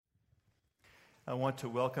I want to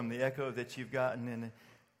welcome the echo that you've gotten, and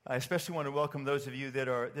I especially want to welcome those of you that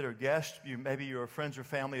are guests. Maybe you're friends or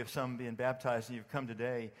family of some being baptized, and you've come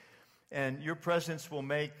today. And your presence will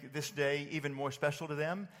make this day even more special to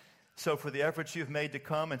them. So for the efforts you've made to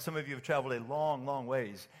come, and some of you have traveled a long, long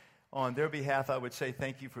ways, on their behalf, I would say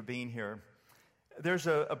thank you for being here. There's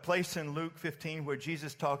a place in Luke 15 where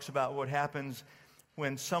Jesus talks about what happens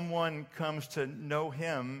when someone comes to know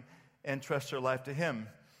him and trust their life to him.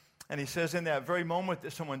 And he says in that very moment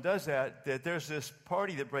that someone does that there's this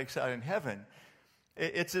party that breaks out in heaven.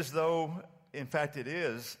 It's as though, in fact it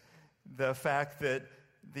is, the fact that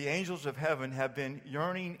the angels of heaven have been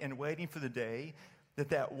yearning and waiting for the day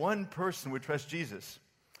that one person would trust Jesus.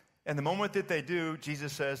 And the moment that they do,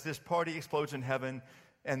 Jesus says, this party explodes in heaven,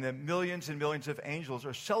 and the millions and millions of angels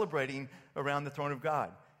are celebrating around the throne of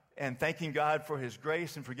God and thanking God for his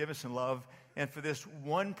grace and forgiveness and love, and for this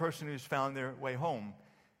one person who's found their way home.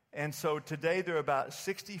 And so today there are about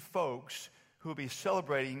 60 folks who will be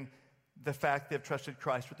celebrating the fact they've trusted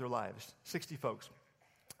Christ with their lives. 60 folks.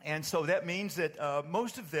 And so that means that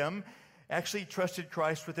most of them actually trusted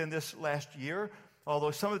Christ within this last year,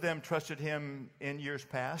 although some of them trusted him in years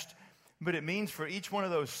past. But it means for each one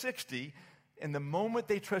of those 60, in the moment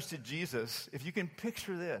they trusted Jesus, if you can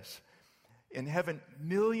picture this, in heaven,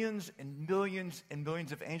 millions and millions and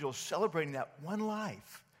millions of angels celebrating that one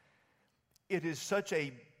life. It is such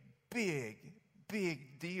a big,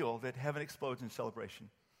 big deal that heaven explodes in celebration.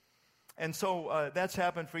 And so that's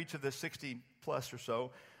happened for each of the 60 plus or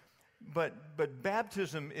so. But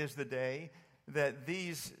baptism is the day that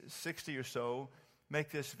these 60 or so make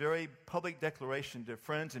this very public declaration to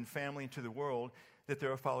friends and family and to the world that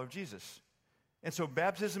they're a follower of Jesus. And so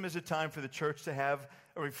baptism is a time for the church to have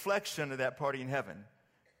a reflection of that party in heaven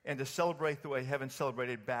and to celebrate the way heaven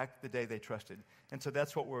celebrated back the day they trusted. And so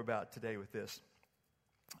that's what we're about today with this.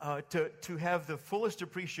 To have the fullest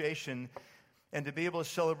appreciation and to be able to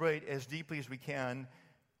celebrate as deeply as we can,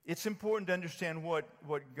 it's important to understand what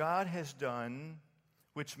God has done,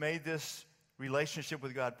 which made this relationship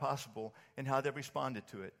with God possible, and how they've responded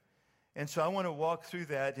to it. And so I want to walk through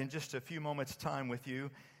that in just a few moments' time with you.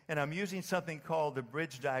 And I'm using something called the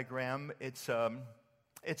bridge diagram. It's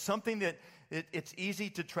something that it's easy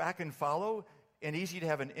to track and follow and easy to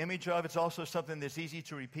have an image of. It's also something that's easy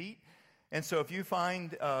to repeat. And so if you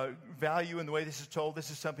find value in the way this is told,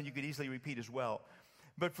 this is something you could easily repeat as well.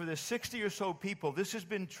 But for the 60 or so people, this has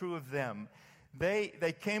been true of them.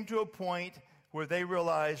 They came to a point where they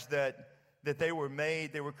realized that they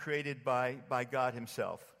were created by God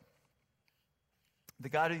himself. The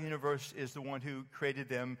God of the universe is the one who created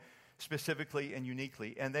them specifically and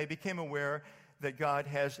uniquely. And they became aware that God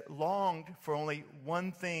has longed for only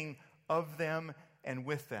one thing of them and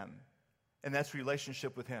with them, and that's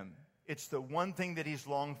relationship with him. It's the one thing that he's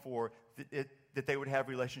longed for, that they would have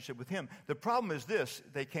relationship with him. The problem is this,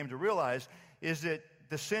 they came to realize, is that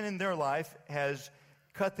the sin in their life has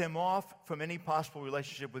cut them off from any possible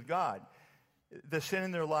relationship with God. The sin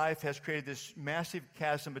in their life has created this massive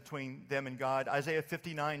chasm between them and God. Isaiah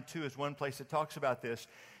 59:2 is one place that talks about this.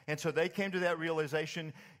 And so they came to that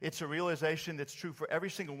realization. It's a realization that's true for every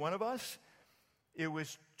single one of us. It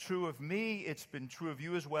was true of me. It's been true of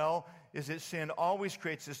you as well, is that sin always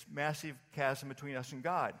creates this massive chasm between us and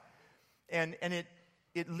God. And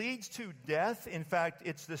it leads to death. In fact,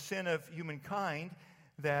 it's the sin of humankind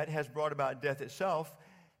that has brought about death itself.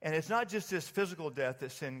 And it's not just this physical death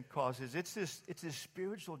that sin causes. It's this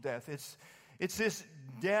spiritual death. It's this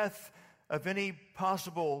death of any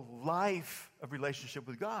possible life of relationship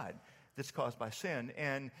with God that's caused by sin.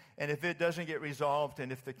 And if it doesn't get resolved,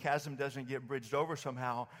 and if the chasm doesn't get bridged over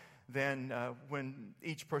somehow, then when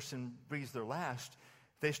each person breathes their last,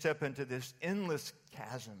 they step into this endless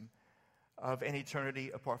chasm of an eternity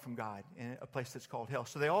apart from God in a place that's called hell.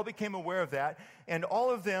 So they all became aware of that, and all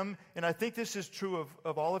of them, and I think this is true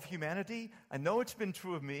of all of humanity. I know it's been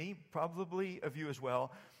true of me, probably of you as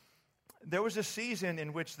well. There was a season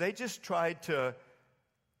in which they just tried to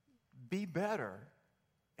be better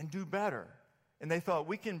and do better. And they thought,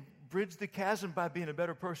 we can bridge the chasm by being a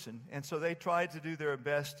better person. And so they tried to do their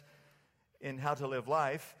best in how to live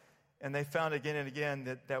life, and they found again and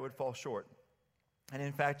again that would fall short. And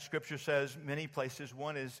in fact, Scripture says many places,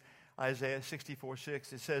 one is Isaiah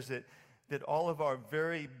 64:6, it says that all of our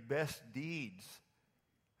very best deeds,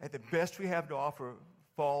 at the best we have to offer,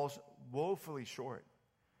 falls woefully short.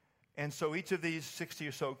 And so each of these 60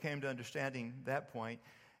 or so came to understanding that point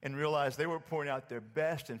and realized they were pouring out their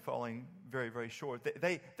best and falling very, very short.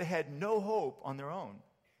 They had no hope on their own.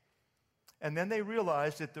 And then they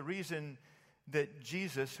realized that the reason that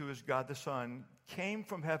Jesus, who is God the Son, came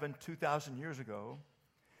from heaven 2,000 years ago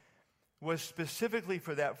was specifically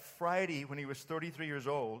for that Friday when he was 33 years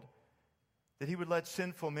old, that he would let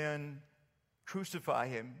sinful men crucify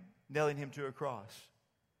him, nailing him to a cross.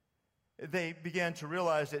 They began to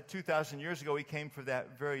realize that 2,000 years ago he came for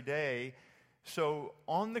that very day. So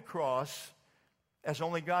on the cross, as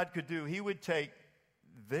only God could do, he would take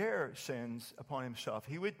their sins upon himself.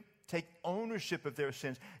 He would take ownership of their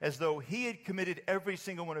sins as though he had committed every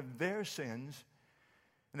single one of their sins.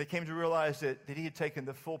 And they came to realize that he had taken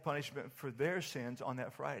the full punishment for their sins on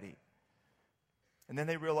that Friday. And then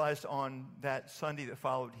they realized on that Sunday that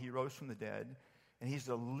followed, he rose from the dead, and he's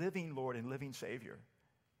the living Lord and living Savior.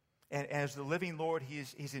 And as the living Lord,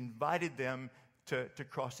 he's invited them to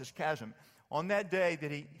cross this chasm. On that day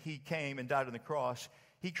that he came and died on the cross,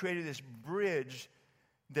 he created this bridge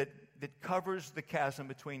that covers the chasm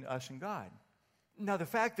between us and God. Now, the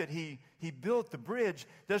fact that he built the bridge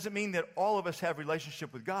doesn't mean that all of us have a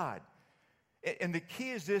relationship with God. And the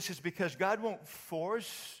key is this, is because God won't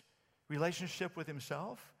force relationship with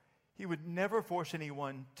himself. He would never force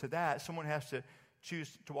anyone to that. Someone has to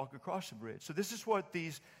choose to walk across the bridge. So this is what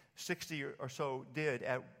these 60 or so did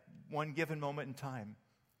at one given moment in time.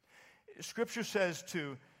 Scripture says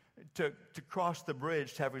to cross the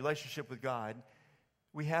bridge, to have a relationship with God,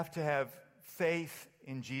 we have to have faith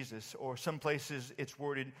in Jesus, or some places it's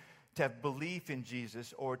worded to have belief in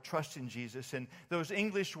Jesus or trust in Jesus. And those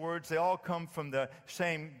English words, they all come from the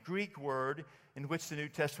same Greek word in which the New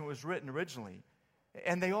Testament was written originally.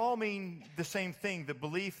 And they all mean the same thing, the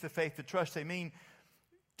belief, the faith, the trust. They mean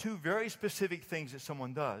two very specific things that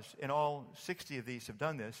someone does. And all 60 of these have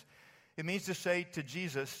done this. It means to say to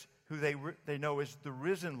Jesus, who they know is the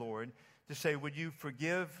risen Lord, to say, would you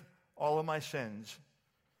forgive all of my sins?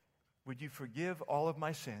 Would you forgive all of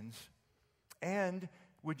my sins? And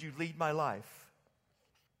would you lead my life?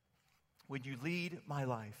 Would you lead my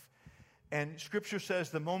life? And Scripture says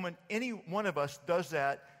the moment any one of us does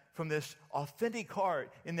that from this authentic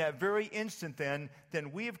heart, in that very instant then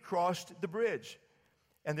we have crossed the bridge.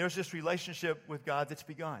 And there's this relationship with God that's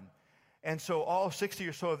begun. And so all 60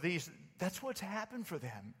 or so of these, that's what's happened for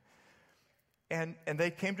them. And they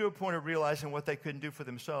came to a point of realizing what they couldn't do for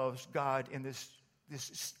themselves, God, in this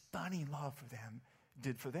stunning love for them,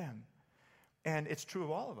 did for them. And it's true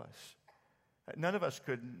of all of us. None of us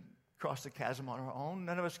could cross the chasm on our own.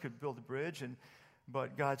 None of us could build a bridge.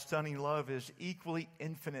 But God's stunning love is equally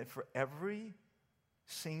infinite for every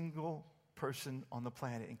single person on the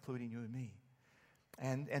planet, including you and me.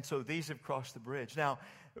 And so these have crossed the bridge. Now,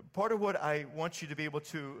 part of what I want you to be able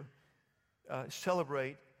to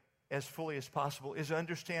celebrate as fully as possible is to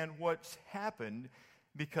understand what's happened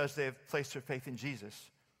because they have placed their faith in Jesus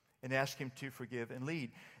and asked him to forgive and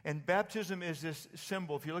lead. And baptism is this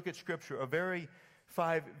symbol, if you look at Scripture, of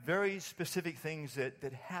five very specific things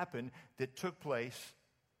that happened, that took place,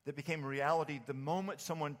 that became reality the moment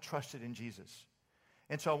someone trusted in Jesus.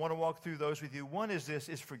 And so I want to walk through those with you. One is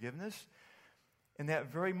forgiveness. In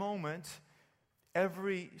that very moment,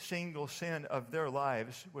 every single sin of their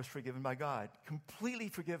lives was forgiven by God, completely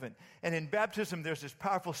forgiven. And in baptism, there's this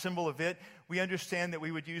powerful symbol of it. We understand that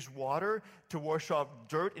we would use water to wash off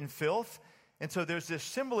dirt and filth. And so there's this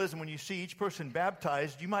symbolism when you see each person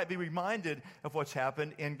baptized, you might be reminded of what's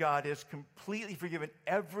happened, and God has completely forgiven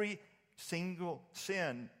every single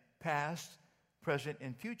sin, past, present,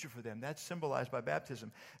 and future for them. That's symbolized by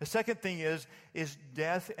baptism. The second thing is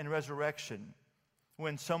death and resurrection.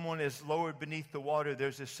 When someone is lowered beneath the water,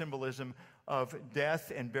 there's this symbolism of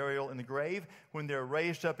death and burial in the grave. When they're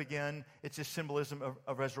raised up again, it's a symbolism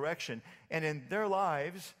of resurrection. And in their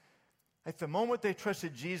lives, at the moment they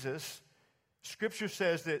trusted Jesus, Scripture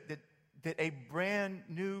says that a brand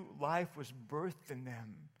new life was birthed in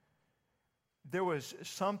them. There was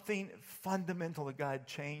something fundamental that God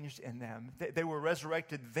changed in them. They were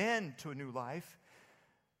resurrected then to a new life.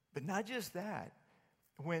 But not just that.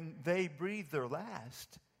 When they breathe their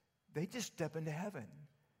last, they just step into heaven.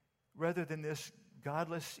 Rather than this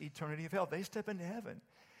godless eternity of hell, they step into heaven.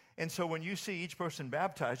 And so when you see each person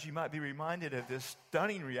baptized, you might be reminded of this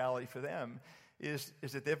stunning reality for them, is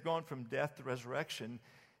that they've gone from death to resurrection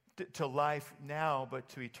to life now, but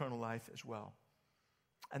to eternal life as well.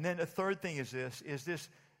 And then a third thing is this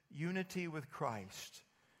unity with Christ.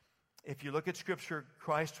 If you look at Scripture,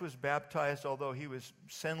 Christ was baptized, although he was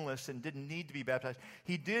sinless and didn't need to be baptized.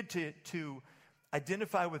 He did to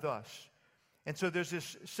identify with us. And so there's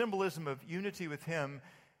this symbolism of unity with him.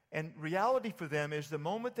 And reality for them is the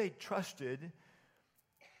moment they trusted,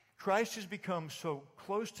 Christ has become so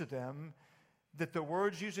close to them that the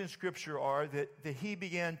words used in Scripture are that he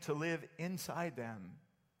began to live inside them,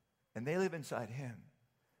 and they live inside him.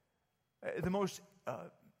 The most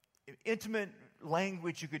intimate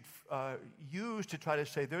language you could use to try to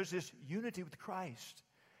say there's this unity with Christ.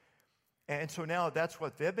 And so now that's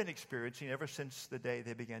what they've been experiencing ever since the day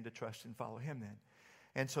they began to trust and follow him then.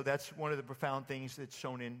 And so that's one of the profound things that's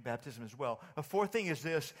shown in baptism as well. A fourth thing is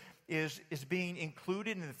this, is being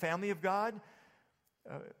included in the family of God.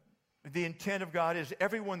 The intent of God is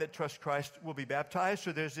everyone that trusts Christ will be baptized.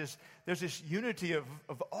 So there's this unity of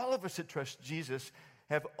all of us that trust Jesus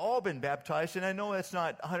have all been baptized. And I know that's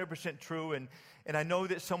not 100% true. And I know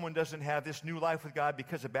that someone doesn't have this new life with God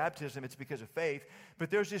because of baptism. It's because of faith.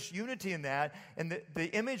 But there's this unity in that. And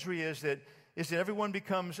the imagery is that everyone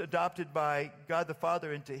becomes adopted by God the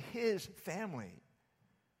Father into his family.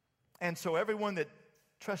 And so everyone that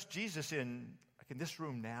trusts Jesus in this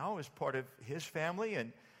room now is part of his family.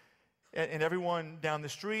 And everyone down the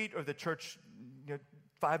street or the church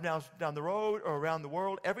 5 miles down the road or around the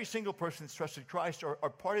world, every single person that's trusted Christ are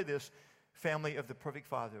part of this family of the perfect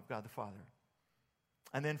Father, of God the Father.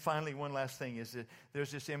 And then finally, one last thing is that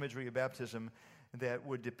there's this imagery of baptism that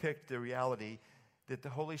would depict the reality that the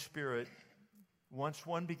Holy Spirit, once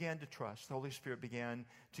one began to trust, the Holy Spirit began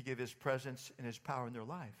to give his presence and his power in their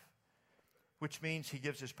life, which means he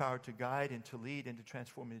gives his power to guide and to lead and to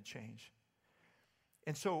transform and to change.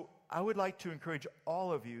 And so I would like to encourage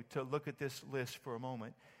all of you to look at this list for a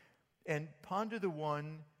moment and ponder the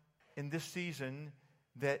one in this season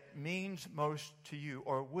that means most to you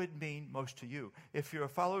or would mean most to you. If you're a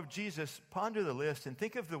follower of Jesus, ponder the list and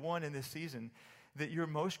think of the one in this season that you're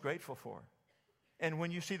most grateful for. And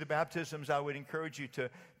when you see the baptisms, I would encourage you to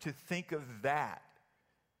think of that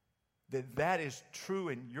is true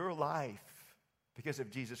in your life because of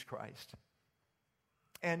Jesus Christ.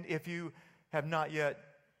 And if you have not yet,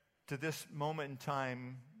 to this moment in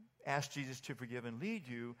time, asked Jesus to forgive and lead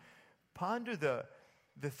you, ponder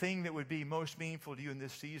the thing that would be most meaningful to you in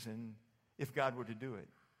this season if God were to do it.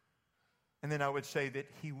 And then I would say that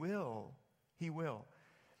he will,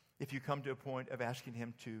 if you come to a point of asking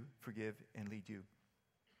him to forgive and lead you.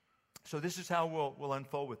 So this is how we'll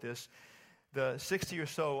unfold with this. The 60 or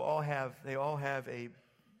so all have a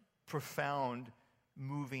profound,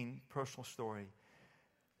 moving, personal story.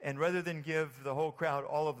 And rather than give the whole crowd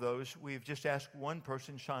all of those, we've just asked one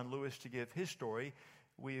person, Sean Lewis, to give his story.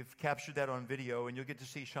 We've captured that on video, and you'll get to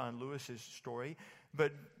see Sean Lewis's story.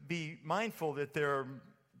 But be mindful that there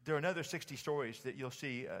are another 60 stories that you'll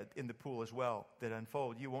see in the pool as well that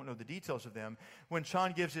unfold. You won't know the details of them. When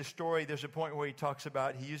Sean gives his story, there's a point where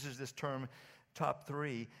he uses this term, top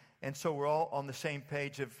three. And so we're all on the same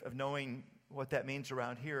page of knowing what that means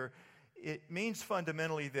around here. It means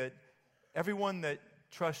fundamentally that everyone that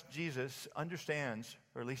trusts Jesus understands,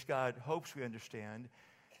 or at least God hopes we understand,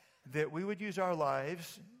 that we would use our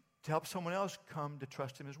lives to help someone else come to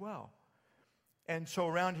trust him as well. And so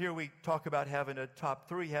around here we talk about having a top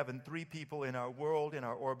three, having 3 people in our world, in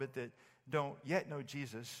our orbit that don't yet know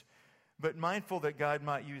Jesus, but mindful that God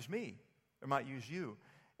might use me or might use you,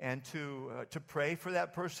 and to pray for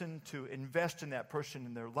that person, to invest in that person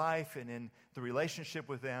in their life and in the relationship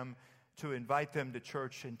with them, to invite them to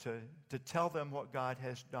church and to tell them what God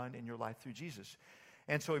has done in your life through Jesus.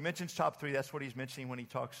 And so he mentions top 3. That's what he's mentioning when he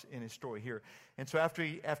talks in his story here. And so after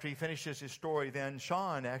he finishes his story, then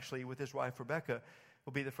Sean, actually, with his wife Rebecca,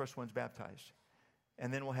 will be the first ones baptized.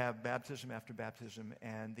 And then we'll have baptism after baptism,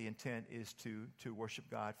 and the intent is to worship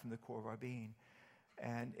God from the core of our being.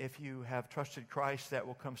 And if you have trusted Christ, that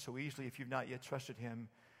will come so easily. If you've not yet trusted him,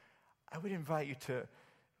 I would invite you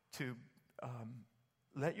to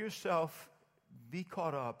let yourself be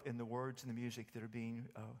caught up in the words and the music that are being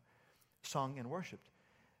sung and worshiped,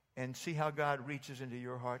 and see how God reaches into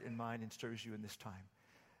your heart and mind and stirs you in this time.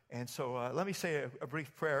 And so let me say a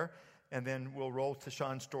brief prayer, and then we'll roll to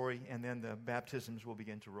Sean's story, and then the baptisms will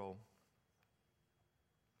begin to roll.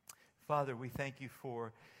 Father, we thank you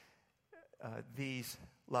for these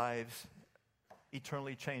lives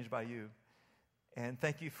eternally changed by you. And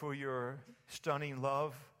thank you for your stunning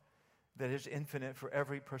love that is infinite for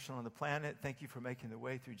every person on the planet. Thank you for making the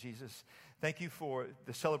way through Jesus. Thank you for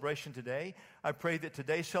the celebration today. I pray that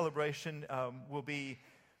today's celebration will be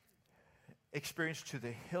experienced to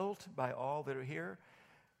the hilt by all that are here.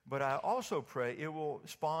 But I also pray it will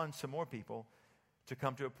spawn some more people to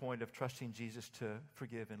come to a point of trusting Jesus to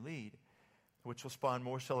forgive and lead, which will spawn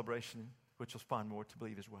more celebration, which will spawn more to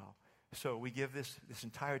believe as well. So we give this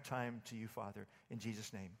entire time to you, Father. In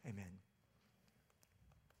Jesus' name, amen.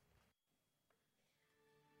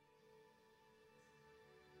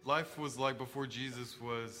 Life was like before Jesus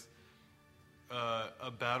was a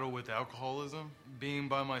battle with alcoholism, being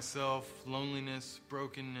by myself, loneliness,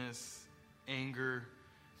 brokenness, anger,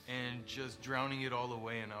 and just drowning it all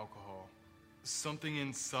away in alcohol. Something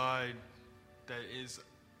inside that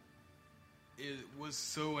it was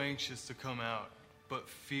so anxious to come out, but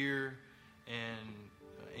fear and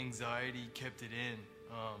anxiety kept it in.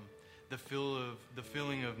 The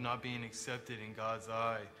feeling of not being accepted in God's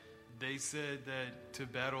eye. They said that to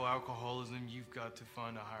battle alcoholism, you've got to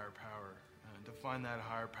find a higher power. To find that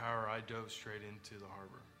higher power, I dove straight into the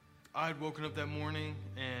harbor. I had woken up that morning,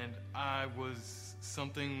 and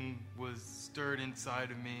something was stirred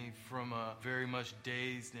inside of me from a very much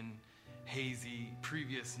dazed and hazy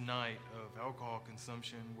previous night of alcohol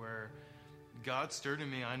consumption, where God stirred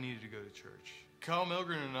in me I needed to go to church. Kyle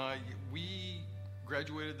Melgren and I, we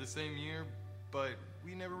graduated the same year, but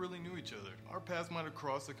we never really knew each other. Our paths might have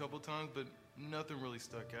crossed a couple times, but nothing really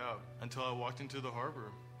stuck out until I walked into the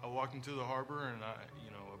harbor. I walked into the harbor, and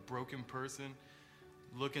a broken person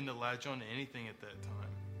looking to latch on to anything at that time.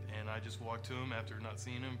 And I just walked to him after not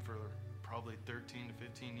seeing him for probably 13 to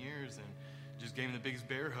 15 years and just gave him the biggest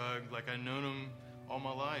bear hug like I'd known him all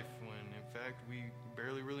my life, when in fact we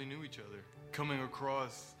barely really knew each other. Coming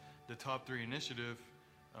across the Top 3 initiative,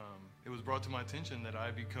 it was brought to my attention that I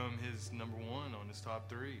become his number one on his top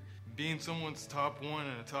 3. Being someone's top 1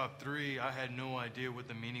 and a top 3, I had no idea what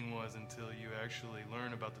the meaning was until you actually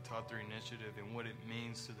learn about the Top 3 initiative and what it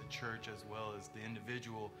means to the church as well as the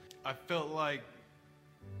individual. I felt like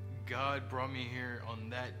God brought me here on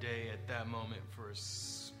that day at that moment for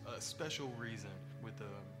a special reason, with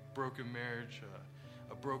a broken marriage,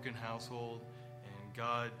 a broken household, and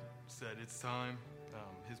God said it's time.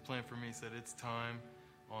 His plan for me said it's time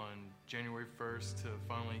on January 1st to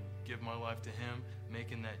finally give my life to Him.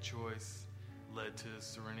 Making that choice led to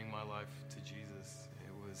surrendering my life to Jesus.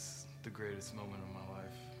 It was the greatest moment of my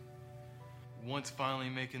life. Once finally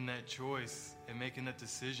making that choice and making that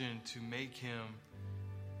decision to make Him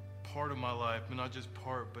part of my life, but not just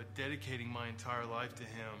part, but dedicating my entire life to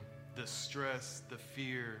Him, the stress, the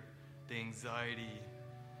fear, the anxiety,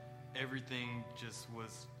 everything just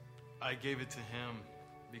was, I gave it to Him,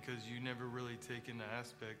 because you never really take into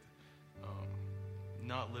aspect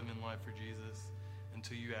not living life for Jesus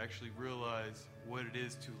until you actually realize what it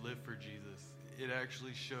is to live for Jesus. It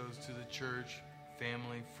actually shows to the church,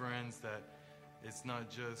 family, friends, that it's not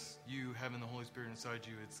just you having the Holy Spirit inside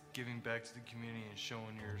you, it's giving back to the community and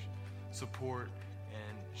showing your support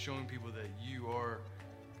and showing people that you are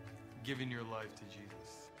giving your life to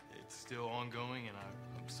Jesus. It's still ongoing, and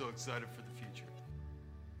I'm so excited for the